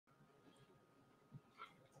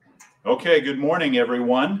Okay, good morning,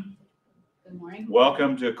 everyone. Good morning.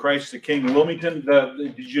 Welcome to Christ the King, Wilmington.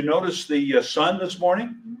 Did you notice the sun this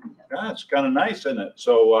morning? Yeah, it's kind of nice, isn't it?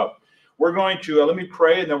 So we're going to, let me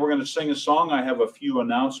pray, and then we're going to sing a song. I have a few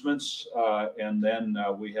announcements, and then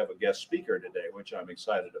we have a guest speaker today, which I'm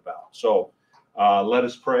excited about. So let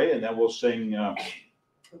us pray, and then we'll sing,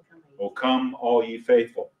 O Come, All Ye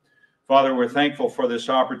Faithful. Father, we're thankful for this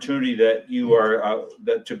opportunity that you are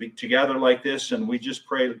to gather like this, and we just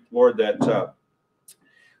pray, Lord, that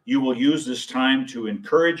you will use this time to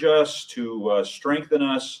encourage us, to strengthen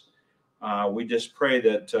us. We just pray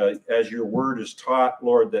that as your word is taught,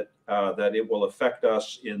 Lord, that it will affect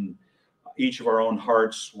us in each of our own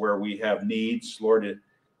hearts where we have needs. Lord,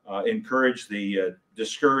 encourage the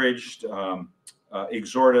discouraged,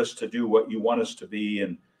 exhort us to do what you want us to be,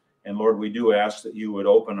 and Lord, we do ask that you would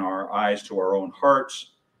open our eyes to our own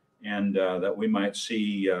hearts, and that we might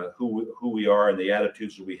see who we are and the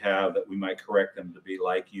attitudes that we have, that we might correct them to be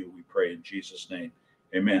like you. We pray in Jesus' name.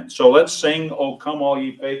 Amen. So let's sing, O Come All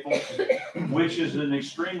Ye Faithful, which is an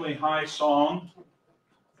extremely high song.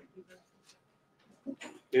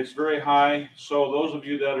 It's very high. So those of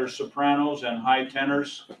you that are sopranos and high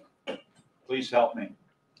tenors, please help me.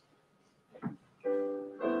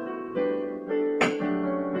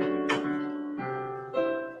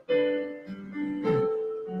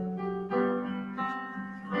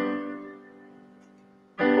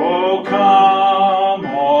 O come,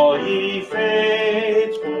 all ye faithful,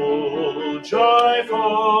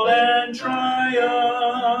 joyful and triumphant.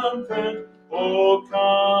 O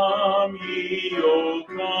come ye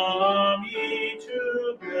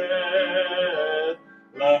to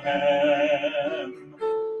Bethlehem.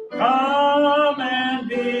 Come and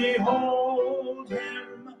behold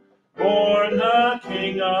him, born the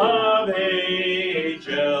King of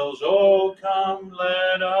angels. O come,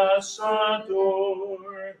 let us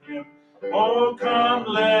adore him. O come,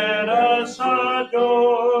 let us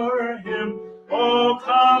adore him. O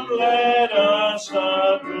come, let us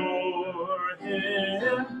adore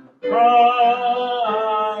him, Christ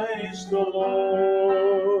the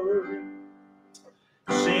Lord.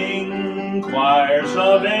 Sing, choirs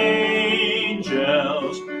of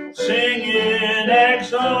angels, sing in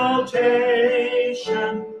exaltation.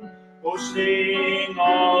 O sing,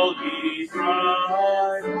 all ye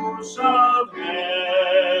bright hosts of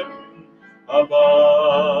heaven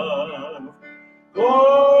above.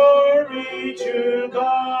 Glory to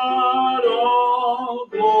God, all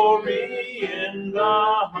glory in the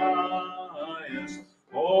highest.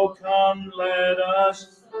 O come, let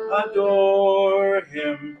us adore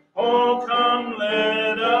him. O come,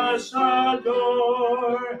 let us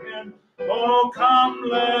adore him. O come,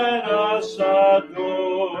 let us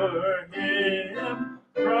adore him,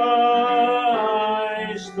 Christ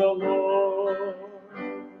the Lord.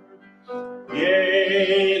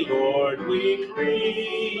 Yea, Lord, we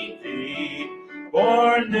greet thee,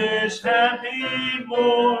 born this happy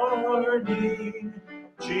morning.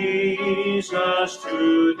 Jesus,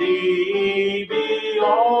 to thee be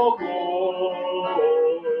all glory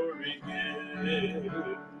given.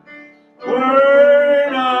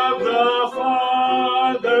 Word of the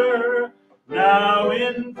Father, now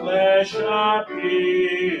in flesh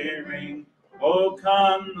appearing. O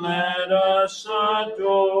come, let us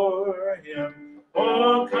adore him.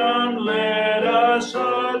 O come, let us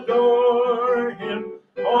adore him.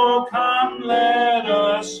 O come, let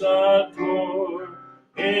us adore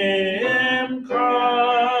him,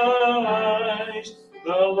 Christ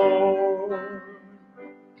the Lord.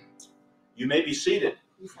 You may be seated.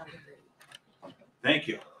 Thank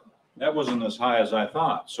you. That wasn't as high as I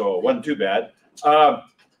thought, so it wasn't too bad.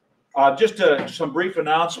 Just some brief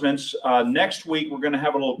announcements. Next week, we're going to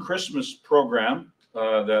have a little Christmas program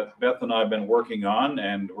that Beth and I have been working on,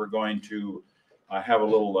 and we're going to have a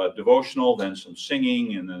little devotional, then some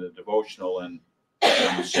singing, and then a devotional and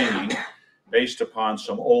singing based upon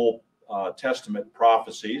some Old Testament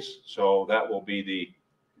prophecies. So that will be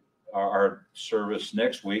our service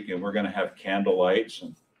next week, and we're going to have candle lights,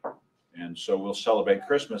 and so we'll celebrate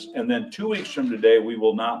Christmas. And then 2 weeks from today, we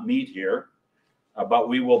will not meet here, but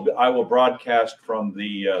I will broadcast from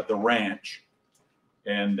the ranch,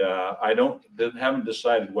 and I haven't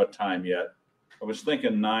decided what time yet. I was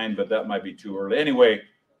thinking 9, but that might be too early. Anyway,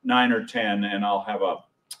 9 or 10, and I'll have a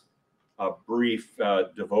brief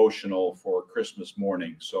devotional for Christmas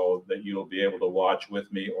morning, so that you'll be able to watch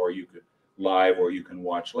with me, or you could live, or you can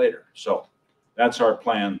watch later. So that's our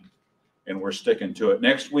plan, and we're sticking to it.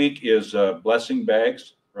 Next week is blessing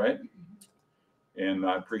bags, right? And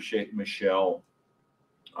I appreciate Michelle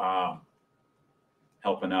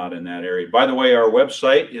helping out in that area. By the way, our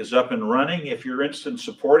website is up and running. If you're interested in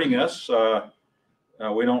supporting us,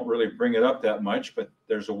 we don't really bring it up that much, but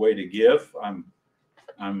there's a way to give.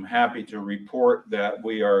 I'm happy to report that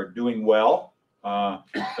we are doing well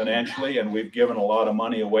financially, and we've given a lot of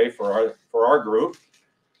money away for our group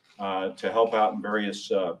to help out in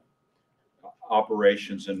various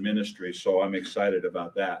operations and ministries. So I'm excited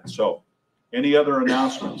about that. So, any other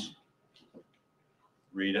announcements?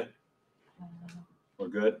 Rita, we're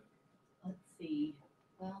good. Let's see.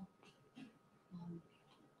 Well,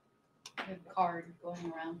 I have a card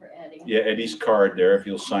going around for Eddie. Yeah, Eddie's card there. If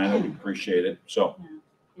you'll sign it, we appreciate it. So, yeah.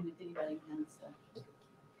 And if anybody wants to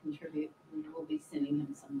contribute, we'll be sending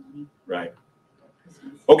him some money. Right.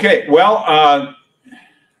 Okay. Well,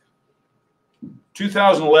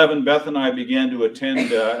 2011, Beth and I began to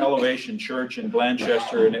attend Elevation Church in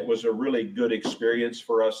Blanchester, and it was a really good experience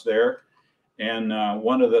for us there. And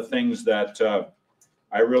one of the things that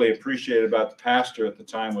I really appreciated about the pastor at the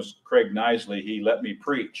time was Craig Knisley. He let me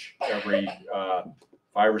preach every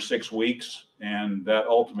 5 or 6 weeks, and that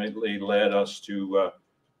ultimately led us to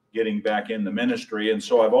getting back in the ministry. And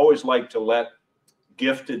so I've always liked to let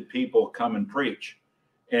gifted people come and preach.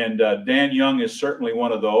 And Dan Young is certainly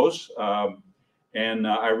one of those. And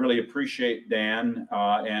I really appreciate Dan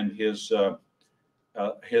and his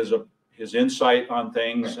insight on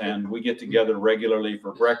things. And we get together regularly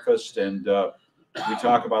for breakfast, and we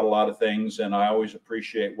talk about a lot of things. And I always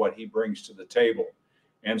appreciate what he brings to the table.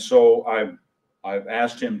 And so I've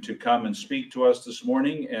asked him to come and speak to us this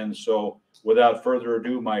morning. And so, without further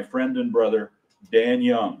ado, my friend and brother, Dan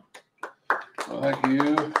Young. Well, thank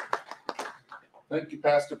you. Thank you,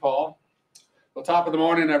 Pastor Paul. Well, top of the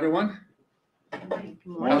morning, everyone.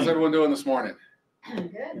 How's everyone doing this morning?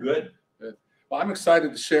 Good. Good. Good. Well, I'm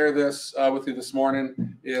excited to share this with you this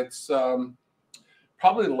morning. It's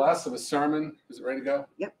probably less of a sermon. Is it ready to go?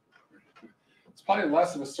 Yep. It's probably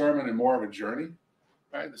less of a sermon and more of a journey,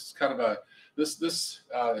 right? This is kind of a,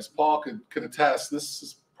 as Paul could attest, this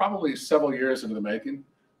is probably several years into the making,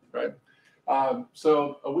 right?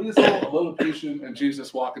 So a weasel, a Lilliputian, and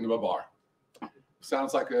Jesus walk into a bar.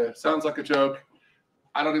 Sounds like a joke.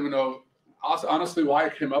 I don't even know honestly why I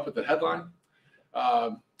came up with the headline.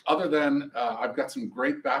 Other than I've got some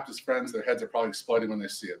great Baptist friends, their heads are probably exploding when they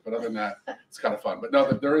see it. But other than that, it's kind of fun. But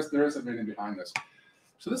no, there is a meaning behind this.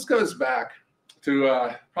 So this goes back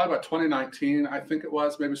to probably about 2019, I think it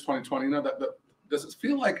was. Maybe it's 2020. You know, does it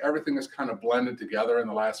feel like everything is kind of blended together in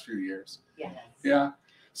the last few years? Yes. Yeah.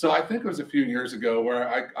 So I think it was a few years ago where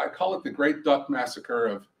I call it the Great Duck Massacre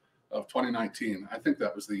of 2019. I think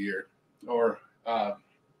that was the year, or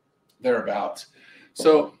thereabouts.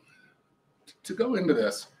 So to go into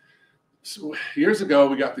this, so years ago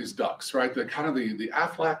we got these ducks, right? The kind of the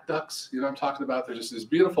Aflac ducks, you know what I'm talking about? They're just these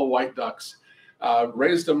beautiful white ducks.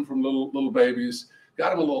 Raised them from little babies, got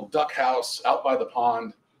them a little duck house out by the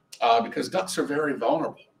pond, because ducks are very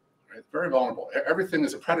vulnerable, right? Very vulnerable. Everything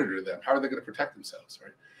is a predator to them. How are they going to protect themselves,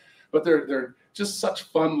 right? But they're just such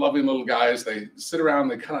fun, loving little guys. They sit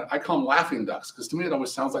around. I call them laughing ducks, because to me it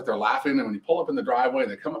always sounds like they're laughing. And when you pull up in the driveway,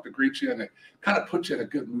 they come up to greet you, and they kind of put you in a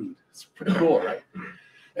good mood. It's pretty cool, right?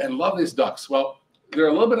 And love these ducks. Well, they're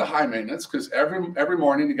a little bit of high maintenance, because every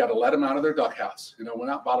morning you got to let them out of their duck house. You know, went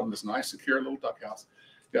out, bought them this nice, secure little duck house.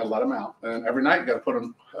 You got to let them out, and every night you got to put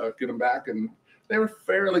them, get them back. And they were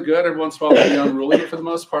fairly good. Every once in a while they'd be unruly, but for the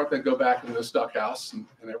most part they'd go back into this duck house, and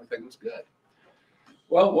everything was good.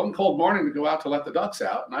 Well, one cold morning we go out to let the ducks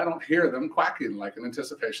out, and I don't hear them quacking like in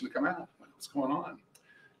anticipation to come out. Like, what's going on?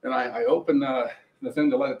 And I open the thing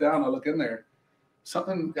to let it down. I look in there.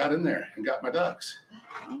 Something got in there and got my ducks,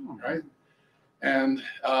 right? And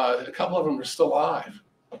a couple of them were still alive.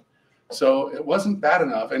 So it wasn't bad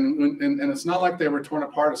enough. And it's not like they were torn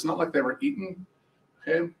apart. It's not like they were eaten.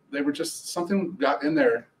 Okay. They were just, something got in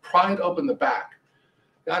there, pried open the back,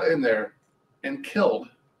 got in there and killed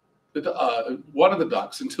one of the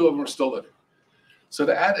ducks, and 2 of them were still living. So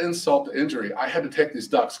to add insult to injury, I had to take these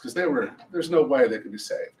ducks, because there's no way they could be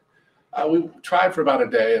saved. We tried for about a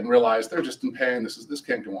day and realized they're just in pain. This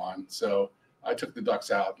can't go on. So I took the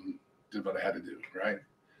ducks out and did what I had to do, right?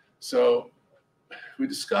 So we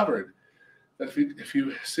discovered that if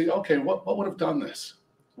you see, okay, what would have done this?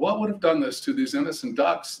 What would have done this to these innocent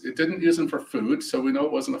ducks? It didn't use them for food, so we know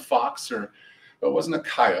it wasn't a fox or it wasn't a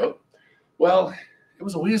coyote. Well, it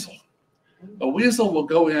was a weasel. A weasel will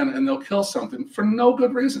go in and they'll kill something for no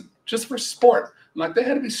good reason, just for sport. Like, they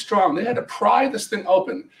had to be strong. They had to pry this thing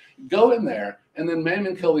open, go in there, and then maim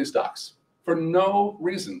and kill these ducks for no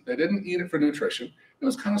reason. They didn't eat it for nutrition. It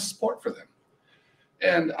was kind of sport for them.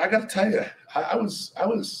 And I got to tell you, I was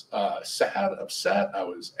sad, upset. I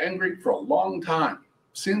was angry for a long time,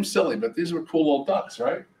 Seems silly, but these were cool little ducks,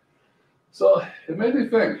 right? So it made me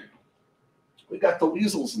think, we got the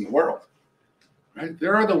weasels in the world, right?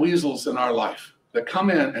 There are the weasels in our life that come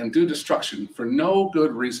in and do destruction for no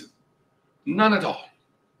good reason. None at all.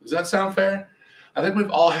 Does that sound fair? I think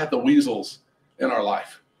we've all had the weasels in our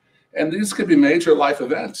life. And these could be major life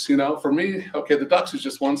events. You know, for me, okay, the ducks is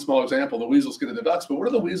just one small example. The weasels get into the ducks, but what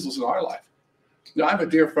are the weasels in our life? You know, I have a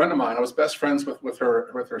dear friend of mine. I was best friends with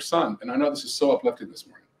her son, and I know this is so uplifting this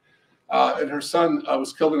morning. And her son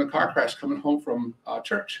was killed in a car crash coming home from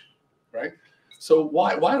church, right? So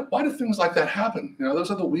why do things like that happen? You know, those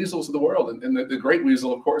are the weasels of the world, and the great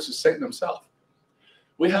weasel, of course, is Satan himself.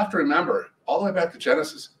 We have to remember, all the way back to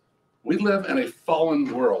Genesis, we live in a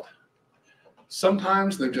fallen world.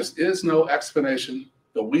 Sometimes there just is no explanation.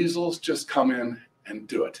 The weasels just come in and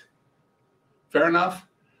do it. Fair enough?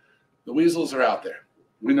 The weasels are out there.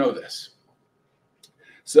 We know this.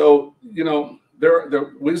 So, you know,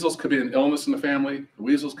 the weasels could be an illness in the family. The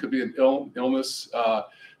weasels could be an illness.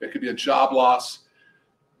 It could be a job loss.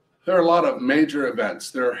 There are a lot of major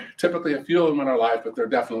events. There are typically a few of them in our life, but they're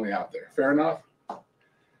definitely out there. Fair enough?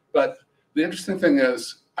 But the interesting thing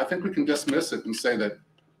is, I think we can dismiss it and say that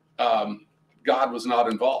God was not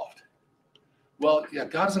involved. Well, yeah,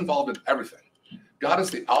 God is involved in everything. God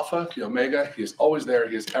is the Alpha, the Omega. He is always there.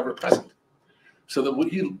 He is ever present. So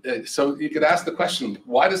you could ask the question,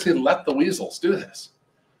 why does he let the weasels do this?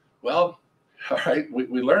 Well, all right, we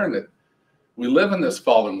learn that we live in this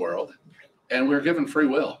fallen world and we're given free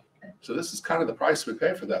will. So this is kind of the price we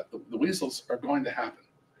pay for that. The weasels are going to happen.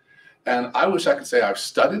 And I wish I could say I've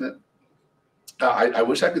studied it. I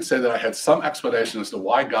wish I could say that I had some explanation as to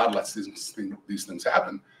why God lets these things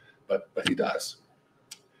happen, but he does.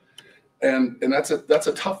 And that's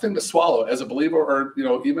a tough thing to swallow as a believer, or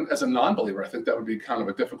even as a non-believer. I think that would be kind of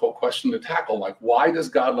a difficult question to tackle. Like, why does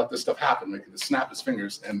God let this stuff happen? He can just snap his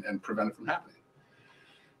fingers and prevent it from happening.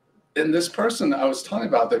 And this person I was telling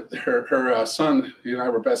about, that her son, you and I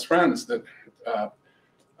were best friends, that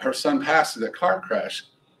her son passed in that car crash.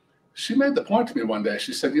 She made the point to me one day.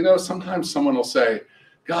 She said, sometimes someone will say,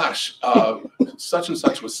 gosh, such and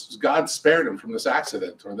such God spared him from this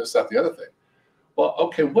accident, or this, that, the other thing. Well,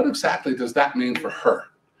 okay, what exactly does that mean for her?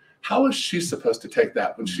 How is she supposed to take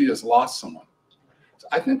that when she has lost someone? So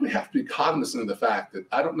I think we have to be cognizant of the fact that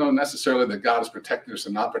I don't know necessarily that God has protected us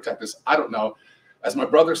and not protected us. I don't know. As my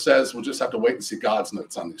brother says, we'll just have to wait and see God's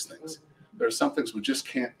notes on these things. There are some things we just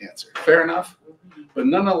can't answer. Fair enough? But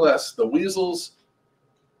nonetheless, the weasels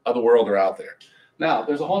of the world are out there. Now,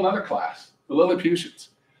 there's a whole other class, the Lilliputians.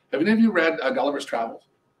 Have any of you read Gulliver's Travels?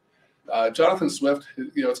 Jonathan Swift,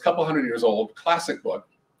 it's a couple hundred years old, classic book,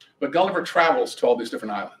 but Gulliver travels to all these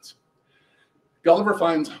different islands. Gulliver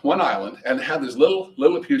finds one island and had these little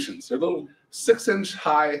Lilliputians. They're little 6-inch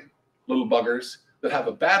high little buggers that have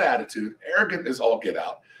a bad attitude, arrogant as all get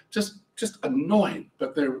out, just annoying,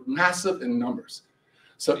 but they're massive in numbers.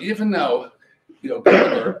 So even though,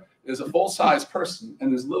 Gulliver is a full-size person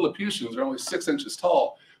and his Lilliputians are only 6 inches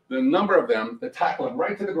tall, the number of them, they tackle him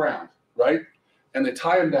right to the ground, right? And they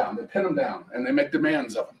tie him down, they pin him down, and they make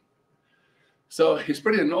demands of him. So he's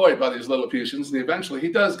pretty annoyed by these Lilliputians, and eventually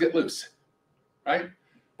he does get loose, right?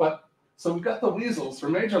 But so we've got the weasels for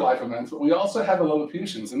major life events, but we also have the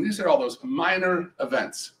Lilliputians, and these are all those minor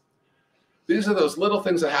events. These are those little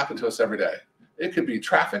things that happen to us every day. It could be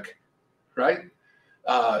traffic, right?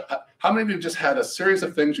 How many of you just had a series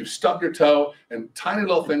of things, you've stubbed your toe, and tiny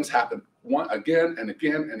little things happen again and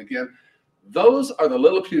again and again? Those are the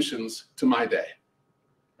Lilliputians to my day.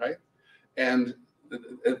 Right? And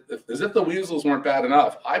as if the weasels weren't bad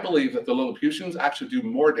enough, I believe that the Lilliputians actually do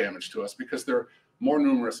more damage to us because they're more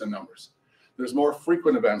numerous in numbers. There's more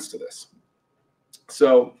frequent events to this.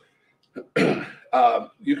 So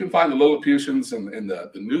you can find the Lilliputians in the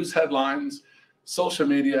news headlines, social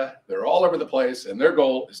media. They're all over the place, and their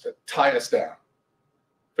goal is to tie us down.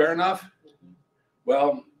 Fair enough?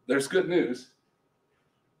 Well, there's good news.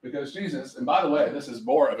 Because Jesus, and by the way, this is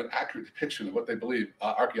more of an accurate depiction of what they believe,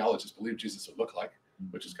 archaeologists believe Jesus would look like,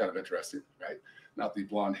 which is kind of interesting, right? Not the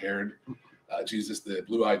blonde-haired Jesus, the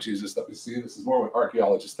blue-eyed Jesus that we see. This is more what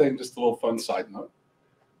archaeologists think, just a little fun side note.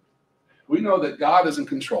 We know that God is in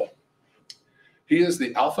control. He is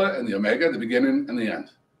the Alpha and the Omega, the beginning and the end.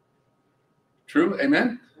 True?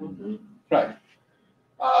 Amen? Mm-hmm. Right.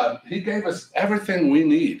 He gave us everything we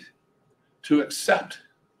need to accept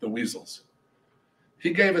the weasels. He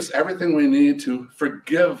gave us everything we need to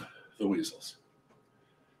forgive the weasels.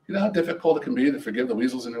 You know how difficult it can be to forgive the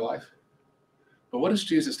weasels in your life? But what does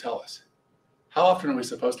Jesus tell us? How often are we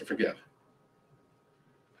supposed to forgive?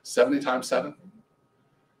 70 times 7?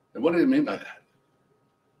 And what do you mean by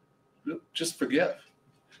that? Just forgive.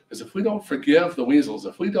 is if we don't forgive the Weasels,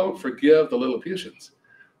 if we don't forgive the Lilliputians,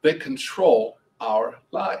 they control our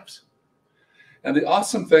lives. And the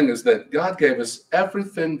awesome thing is that God gave us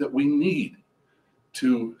everything that we need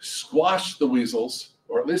to squash the Weasels,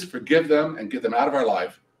 or at least forgive them and get them out of our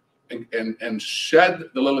life, and shed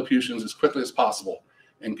the Lilliputians as quickly as possible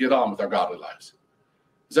and get on with our godly lives.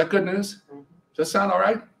 Is that good news? Does that sound all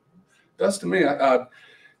right? It does to me.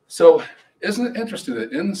 So isn't it interesting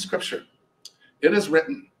that in Scripture, it is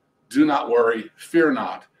written, do not worry, fear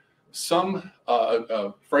not. Some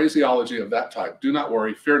phraseology of that type, do not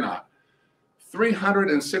worry, fear not.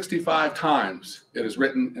 365 times it is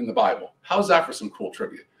written in the Bible. How's that for some cool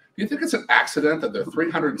trivia? Do you think it's an accident that there are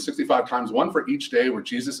 365 times, one for each day, where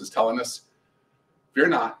Jesus is telling us, fear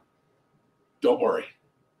not, don't worry?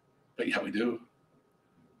 But yeah, we do,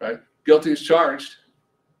 right? Guilty as charged.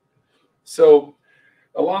 So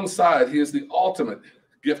alongside, he is the ultimate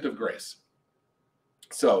gift of grace.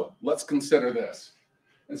 So let's consider this.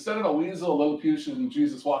 Instead of a weasel, a Lilliputian, and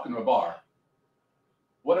Jesus walking to a bar,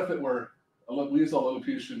 what if it were a weasel, a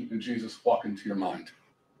Lilliputian, and Jesus walking to your mind?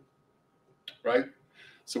 Right?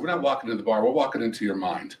 So we're not walking into the bar, we're walking into your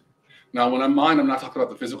mind. Now, when I'm mind, I'm not talking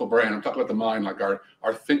about the physical brain, I'm talking about the mind, like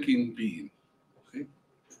our thinking being. Okay?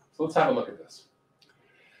 So let's have a look at this.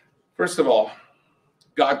 First of all,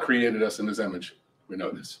 God created us in his image. We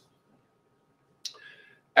know this.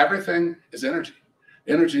 Everything is energy.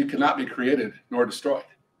 Energy cannot be created nor destroyed.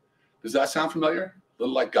 Does that sound familiar? A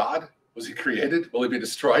little like God? Was he created? Will he be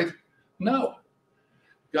destroyed? No.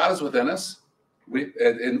 God is within us. We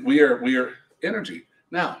are energy.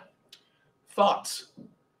 Now, thoughts.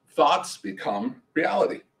 Thoughts become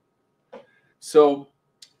reality. So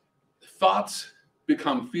thoughts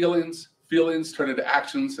become feelings. Feelings turn into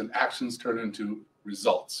actions, and actions turn into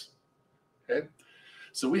results. Okay?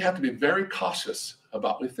 So we have to be very cautious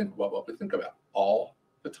about what we think about all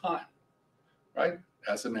the time, right?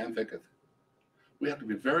 As a man thinketh. We have to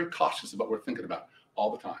be very cautious about what we're thinking about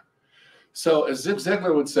all the time. So as Zig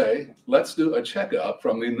Ziglar would say, let's do a checkup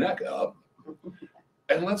from the neck up,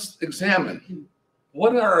 and let's examine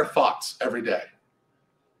what are our thoughts every day,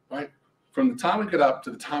 right? From the time we get up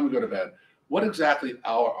to the time we go to bed, what exactly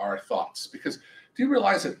are our thoughts? Because do you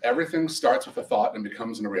realize that everything starts with a thought and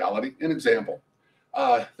becomes a reality? An example,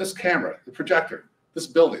 this camera, the projector, this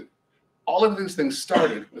building, all of these things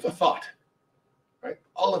started with a thought, right?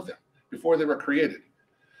 All of them, before they were created.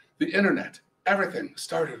 The internet, everything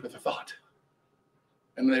started with a thought,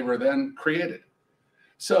 and they were then created.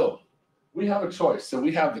 So we have a choice. So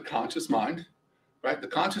we have the conscious mind, right? The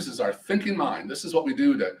conscious is our thinking mind. This is what we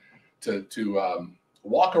do to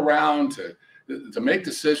walk around, to make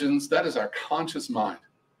decisions. That is our conscious mind.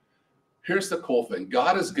 Here's the cool thing.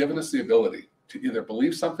 God has given us the ability to either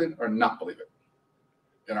believe something or not believe it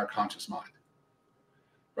in our conscious mind,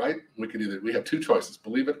 right? We have two choices,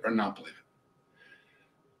 believe it or not believe it.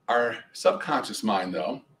 Our subconscious mind,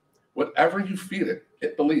 though, whatever you feed it,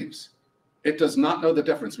 it believes. It does not know the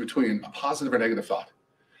difference between a positive or negative thought.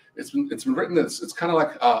 It's been written that it's kind of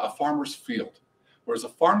like a farmer's field. Whereas a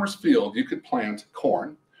farmer's field, you could plant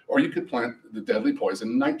corn, or you could plant the deadly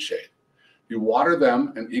poison nightshade. You water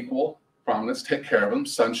them in equal prominence, take care of them,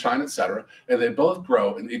 sunshine, etc., and they both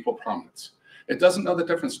grow in equal prominence. It doesn't know the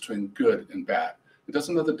difference between good and bad. It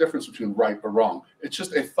doesn't know the difference between right or wrong. It's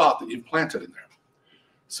just a thought that you've planted in there.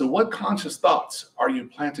 So what conscious thoughts are you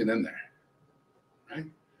planting in there, right?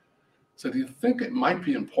 So do you think it might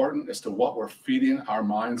be important as to what we're feeding our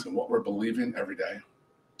minds and what we're believing every day?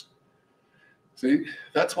 See,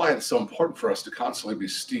 that's why it's so important for us to constantly be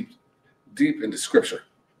steeped deep into Scripture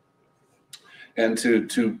and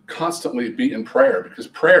to constantly be in prayer, because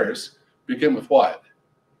prayers begin with what?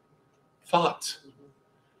 Thoughts.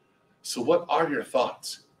 So what are your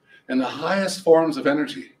thoughts? And the highest forms of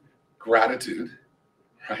energy, gratitude,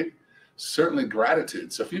 right? Certainly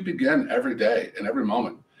gratitude. So if you begin every day and every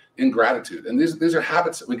moment in gratitude, and these are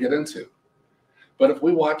habits that we get into. But if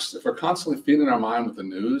we're constantly feeding our mind with the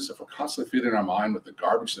news, if we're constantly feeding our mind with the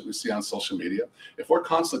garbage that we see on social media, if we're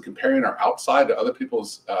constantly comparing our outside to other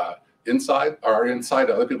people's inside, or our inside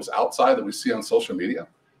to other people's outside that we see on social media,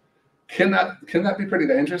 can that be pretty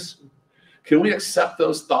dangerous? Can we accept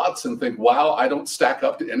those thoughts and think, wow, I don't stack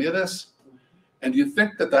up to any of this? And do you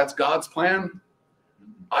think that that's God's plan?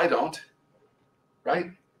 I don't,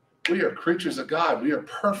 right? We are creatures of God. We are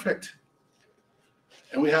perfect.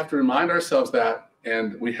 And we have to remind ourselves that,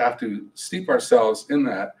 and we have to steep ourselves in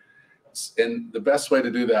that. And the best way to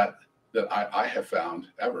do that I have found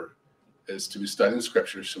ever is to be studying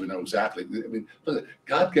Scripture so we know exactly. I mean, look,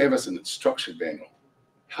 God gave us an instruction manual.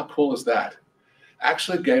 How cool is that?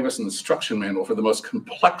 Actually gave us an instruction manual for the most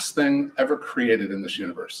complex thing ever created in this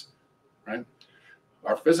universe. right?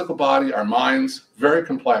 Our physical body, our minds, very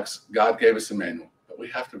complex. God gave us a manual, but we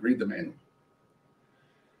have to read the manual.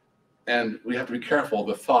 And we have to be careful of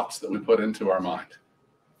the thoughts that we put into our mind.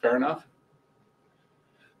 Fair enough?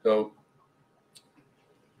 So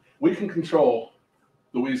we can control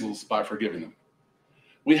the weasels by forgiving them.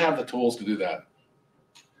 We have the tools to do that.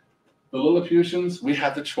 The Lilliputians, we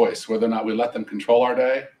have the choice whether or not we let them control our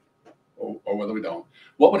day or whether we don't.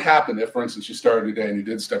 What would happen if, for instance, you started your day and you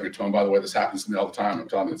did stub your toe? And by the way, this happens to me all the time. I'm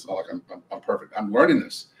telling you, it's not like I'm perfect. I'm learning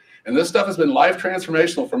this. And this stuff has been life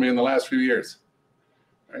transformational for me in the last few years.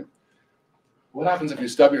 Right? What happens if you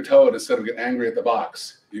stub your toe and instead of get angry at the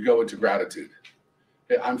box, you go into gratitude?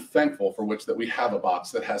 Okay, I'm thankful for which that we have a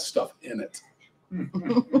box that has stuff in it.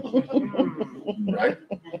 Right?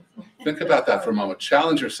 Think about that for a moment.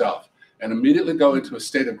 Challenge yourself and immediately go into a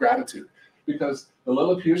state of gratitude. Because the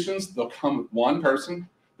Lilliputians, they'll come with one person,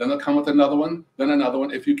 then they'll come with another one, then another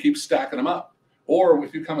one, if you keep stacking them up. Or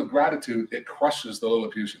if you come with gratitude, it crushes the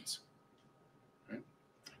Lilliputians. Right?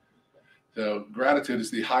 So gratitude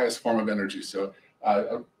is the highest form of energy. So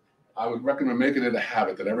I would recommend making it a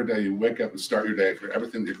habit that every day you wake up and start your day for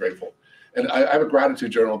everything you're grateful. And I have a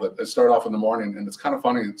gratitude journal that start off in the morning, and it's kind of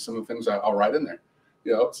funny, some of the things I'll write in there.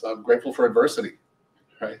 You know, I'm grateful for adversity,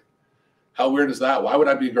 right? How weird is that? Why would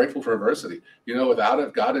I be grateful for adversity? You know, without it,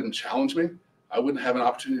 if God didn't challenge me, I wouldn't have an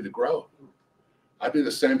opportunity to grow. I'd be the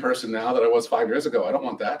same person now that I was 5 years ago. I don't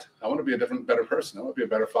want that. I want to be a different, better person. I want to be a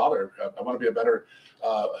better father. I want to be a better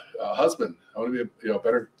husband. I want to be a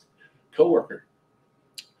better coworker.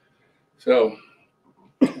 So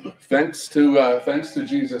thanks to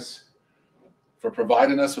Jesus for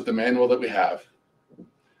providing us with the manual that we have.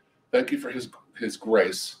 Thank you for his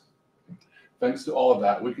grace. Thanks to all of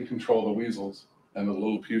that, we can control the weasels and the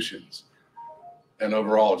Lilliputians. And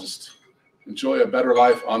overall, just enjoy a better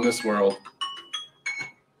life on this world.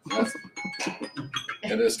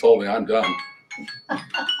 It has told me I'm done.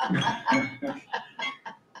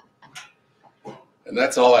 And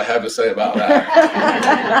that's all I have to say about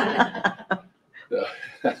that.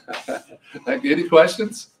 Any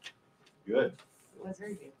questions? Good. It was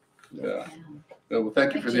very good. Yeah. Well,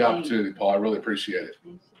 thank you for the opportunity, Paul. I really appreciate it.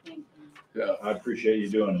 Yeah. I appreciate you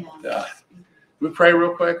doing it. Yeah. We pray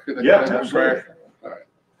real quick. Yeah, absolutely. All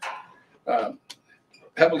right.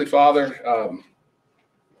 Heavenly Father,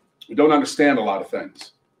 we don't understand a lot of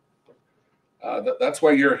things. That's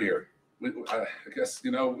why you're here. I guess,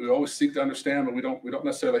 you know, we always seek to understand, but we don't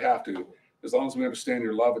necessarily have to, as long as we understand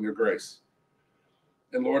your love and your grace.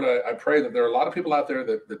 And Lord, I pray that there are a lot of people out there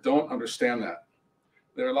that don't understand that.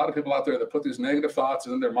 There are a lot of people out there that put these negative thoughts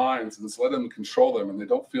in their minds and just let them control them, and they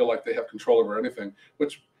don't feel like they have control over anything,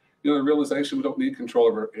 which, you know, the realization we don't need control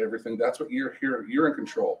over everything. That's what you're here. You're in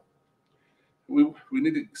control. We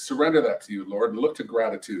need to surrender that to you, Lord, and look to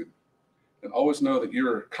gratitude and always know that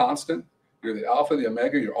you're constant. You're the Alpha, the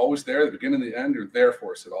Omega. You're always there, the beginning, the end. You're there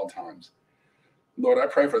for us at all times. Lord, I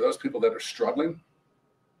pray for those people that are struggling.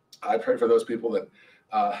 I pray for those people that,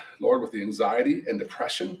 Lord, with the anxiety and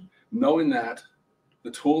depression, knowing that the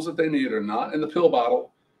tools that they need are not in the pill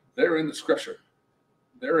bottle. They're in the scripture.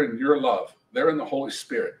 They're in your love. They're in the Holy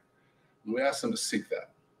Spirit. And we ask them to seek that.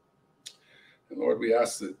 And Lord, we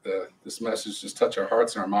ask that this message just touch our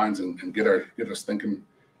hearts and our minds and get us thinking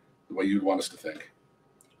the way you'd want us to think.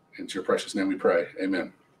 In your precious name we pray.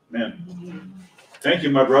 Amen. Amen. Thank you,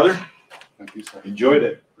 my brother. Thank you, sir. Enjoyed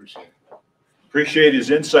it. Appreciate his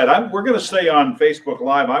insight. We're going to stay on Facebook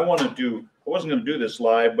Live. I wasn't going to do this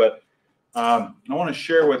live, but I want to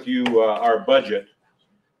share with you our budget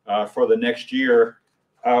for the next year.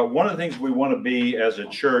 One of the things we want to be as a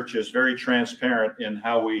church is very transparent in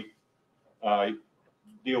how we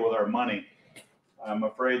deal with our money. I'm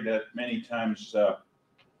afraid that many times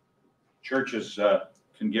churches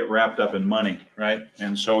can get wrapped up in money, right?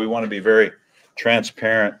 And so we want to be very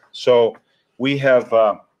transparent. So we have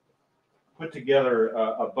put together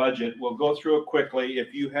a budget. We'll go through it quickly.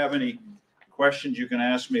 If you have any questions, you can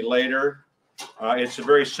ask me later. It's a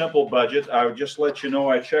very simple budget. I would just let you know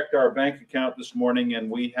I checked our bank account this morning,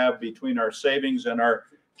 and we have, between our savings and our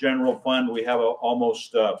general fund, we have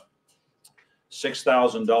almost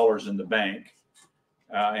 $6,000 in the bank.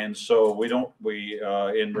 And so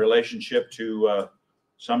in relationship to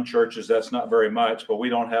some churches, that's not very much, but we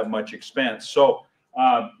don't have much expense. So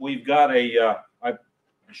we've got I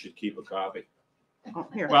should keep a copy. Oh,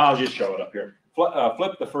 here. Well, I'll just show it up here.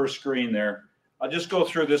 Flip the first screen there. I'll just go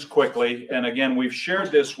through this quickly. And again, we've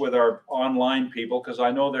shared this with our online people because I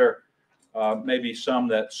know there may be some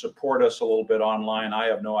that support us a little bit online. I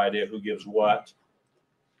have no idea who gives what.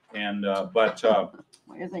 And Why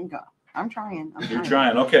isn't God? I'm trying. You're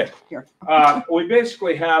trying, okay. Here. We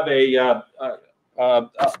basically have a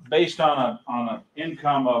based on an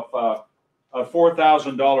income of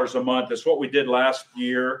 $4,000 a month. That's what we did last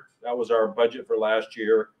year. That was our budget for last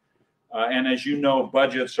year. And as you know,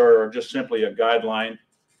 budgets are just simply a guideline.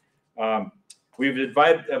 We've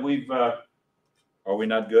divided. Are we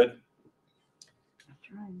not good? I'm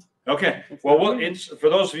trying. Okay. It's Well, not it's for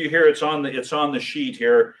those of you here. It's on the sheet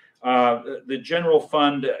here. The general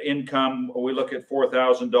fund income. We look at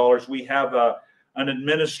 $4,000. We have an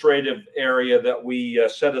administrative area that we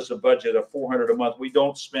set as a budget of $400 a month. We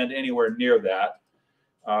don't spend anywhere near that.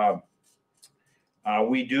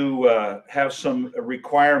 We do have some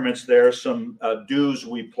requirements there, some dues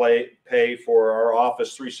we pay for our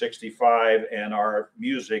Office 365 and our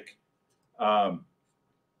music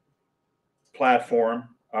platform,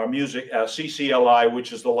 our music CCLI,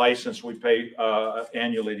 which is the license we pay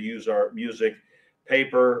annually to use our music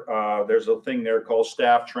paper. There's a thing there called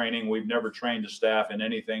staff training. We've never trained a staff in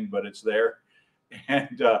anything, but it's there.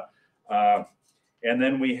 And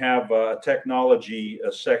then we have a technology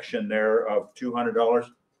section there of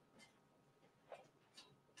 $200.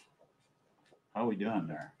 How are we doing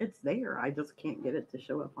there? It's there. I just can't get it to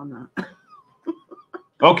show up on that.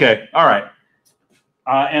 Okay, all right.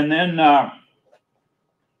 And then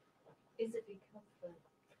Is it because the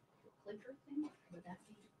clicker thing? Would that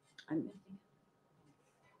be?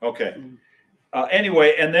 okay.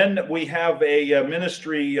 Anyway, and then we have a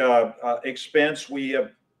ministry expense. We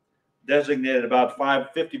have designated about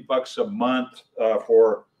 $50 a month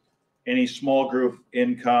for any small group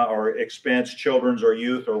income or expense, children's or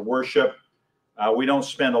youth or worship. We don't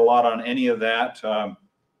spend a lot on any of that,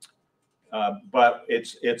 but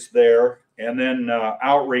it's there. And then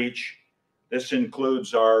outreach. This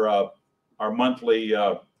includes our monthly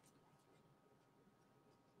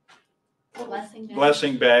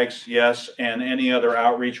blessing bags, yes, and any other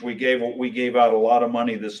outreach. We gave out a lot of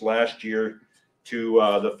money this last year to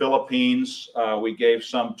the Philippines. We gave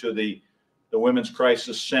some to the Women's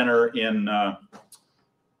Crisis Center in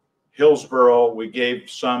Hillsboro. We gave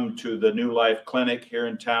some to the New Life Clinic here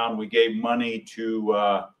in town. We gave money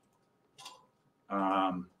to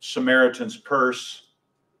Samaritan's Purse.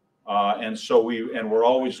 And so we're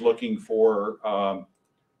always looking for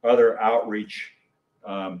other outreach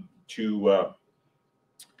to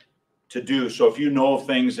do. So if you know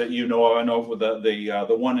things that you know, I know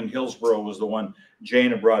the one in Hillsboro was the one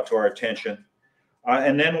Jana brought to our attention.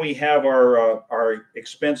 And then we have our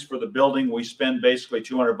expense for the building. We spend basically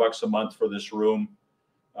 $200 a month for this room,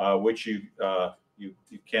 which you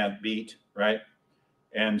can't beat, right?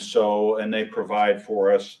 And they provide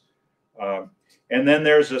for us. And then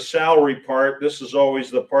there's a salary part. This is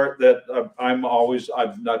always the part that I'm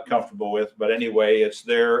not comfortable with, but anyway, it's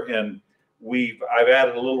there. And I've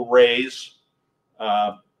added a little raise.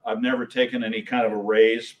 I've never taken any kind of a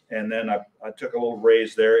raise. And then I took a little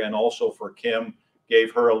raise there, and also for Kim,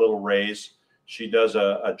 gave her a little raise. She does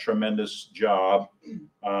a tremendous job.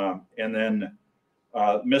 And then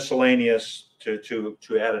miscellaneous to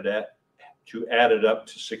add it up to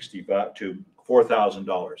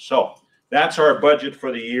 $4,000. So that's our budget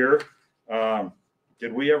for the year.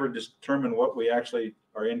 Did we ever determine what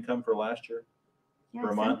our income for last year? Yeah,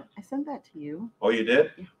 For a month? I sent that to you. Oh, you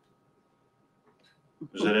did? Yeah.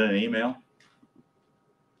 Was it in an email?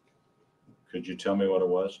 Could you tell me what it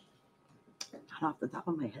was? Not off the top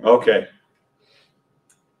of my head. Okay.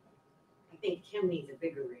 I think Kim needs a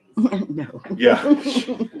bigger raise. No. Yeah.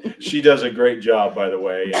 She does a great job, by the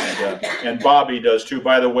way. And Bobby does too.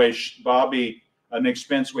 By the way, Bobby, an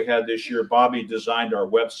expense we had this year, Bobby designed our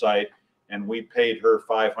website, and we paid her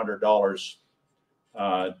 $500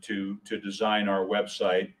 to design our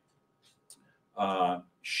website.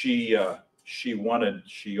 She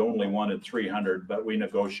only wanted 300, but we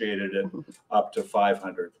negotiated it up to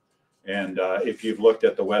 500. And if you've looked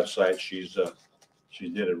at the website, she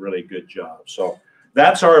did a really good job. So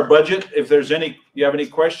that's our budget. If you have any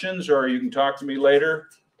questions, or you can talk to me later.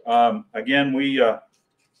 Again,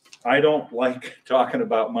 I don't like talking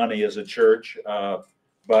about money as a church,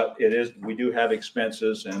 but we do have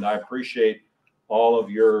expenses, and I appreciate all of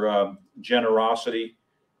your generosity,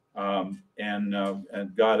 and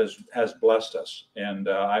God has blessed us, and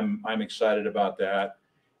I'm excited about that.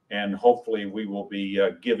 And hopefully we will be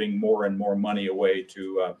giving more and more money away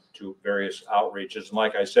to various outreaches. And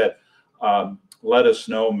like I said, let us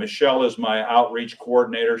know. Michelle is my outreach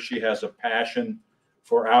coordinator. She has a passion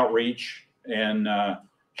for outreach, and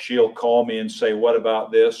she'll call me and say, "What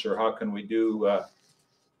about this?" or "How can we do?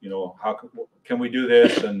 How can we do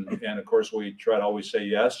this?" And of course we try to always say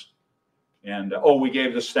yes. And we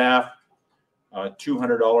gave the staff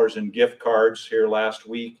 $200 in gift cards here last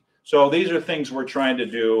week. So these are things we're trying to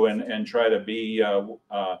do and try to be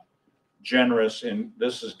generous. And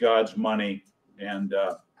this is God's money, and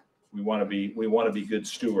we want to be good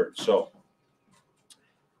stewards. So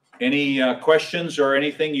any questions or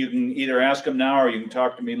anything, you can either ask them now or you can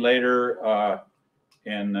talk to me later.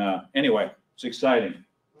 Anyway, it's exciting.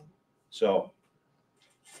 So,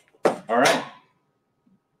 all right.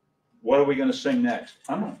 What are we going to sing next?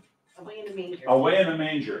 I don't know. Away in a manger. Away in a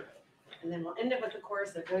manger. And then we'll end up with the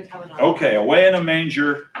chorus of Go Tell It All. Okay, away in a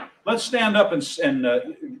manger. Let's stand up and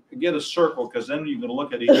get a circle, because then you can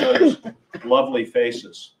look at each other's lovely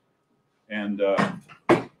faces. And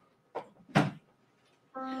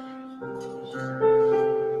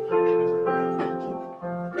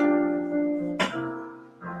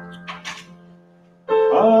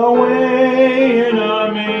away in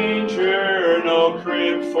a manger, no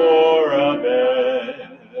crib for a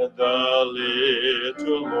bed, the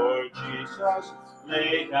little Lord Jesus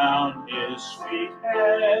lay down his sweet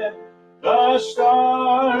head. The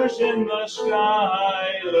stars in the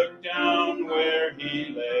sky looked down where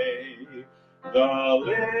he lay. The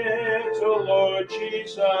little Lord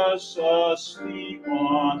Jesus asleep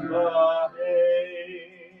on the hay.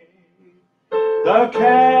 The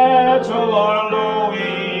cattle are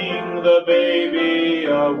lowing, the baby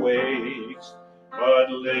awakes, but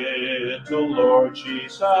little Lord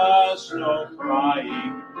Jesus no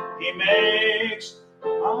crying he makes. I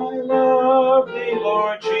love thee,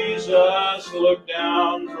 Lord Jesus, look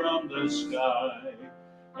down from the sky,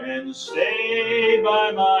 and stay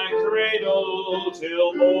by my cradle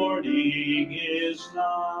till morning is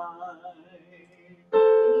nigh.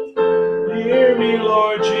 Hear me,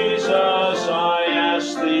 Lord Jesus, I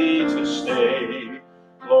ask thee to stay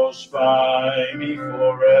close by me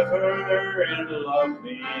forever, and love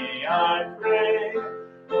me, I pray.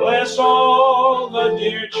 Bless all the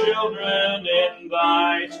dear children in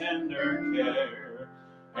thy tender care,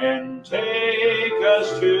 and take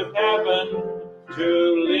us to heaven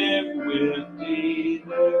to live with thee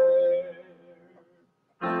there.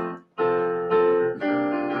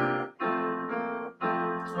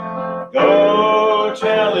 Go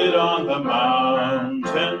tell it on the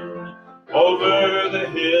mountain, over the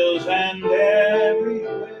hills and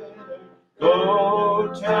everywhere.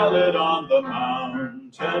 Go tell it on the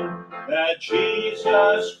mountain, that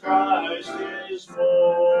Jesus Christ is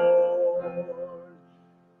born.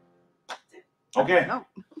 Okay. No.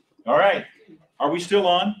 All right. Are we still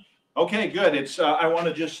on? Okay, good. It's I want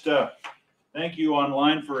to just thank you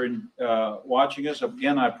online for watching us.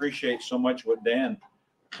 Again, I appreciate so much what Dan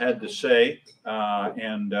had to say.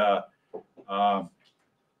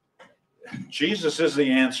 Jesus is the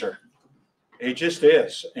answer. He just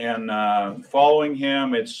is. And following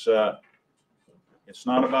him, it's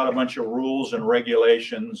not about a bunch of rules and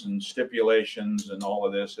regulations and stipulations and all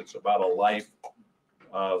of this. It's about a life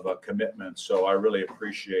of a commitment. So I really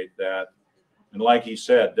appreciate that. And like he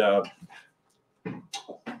said,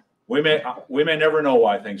 we may never know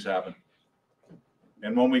why things happen.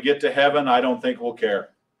 And when we get to heaven, I don't think we'll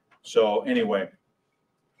care. So anyway,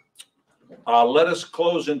 let us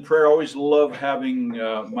close in prayer. I always love having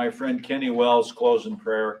my friend Kenny Wells close in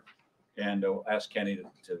prayer, and ask Kenny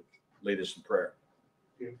to lead us in prayer.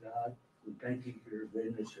 Dear God, we thank you for your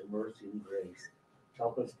goodness, your mercy, and grace.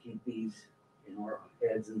 Help us keep these in our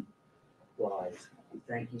heads and lives. We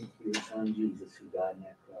thank you for your son, Jesus, who died in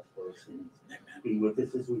that cross for our sins. Amen. Be with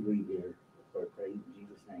us as we leave here. I pray in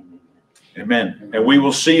Jesus' name, amen. Amen. And we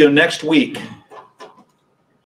will see you next week.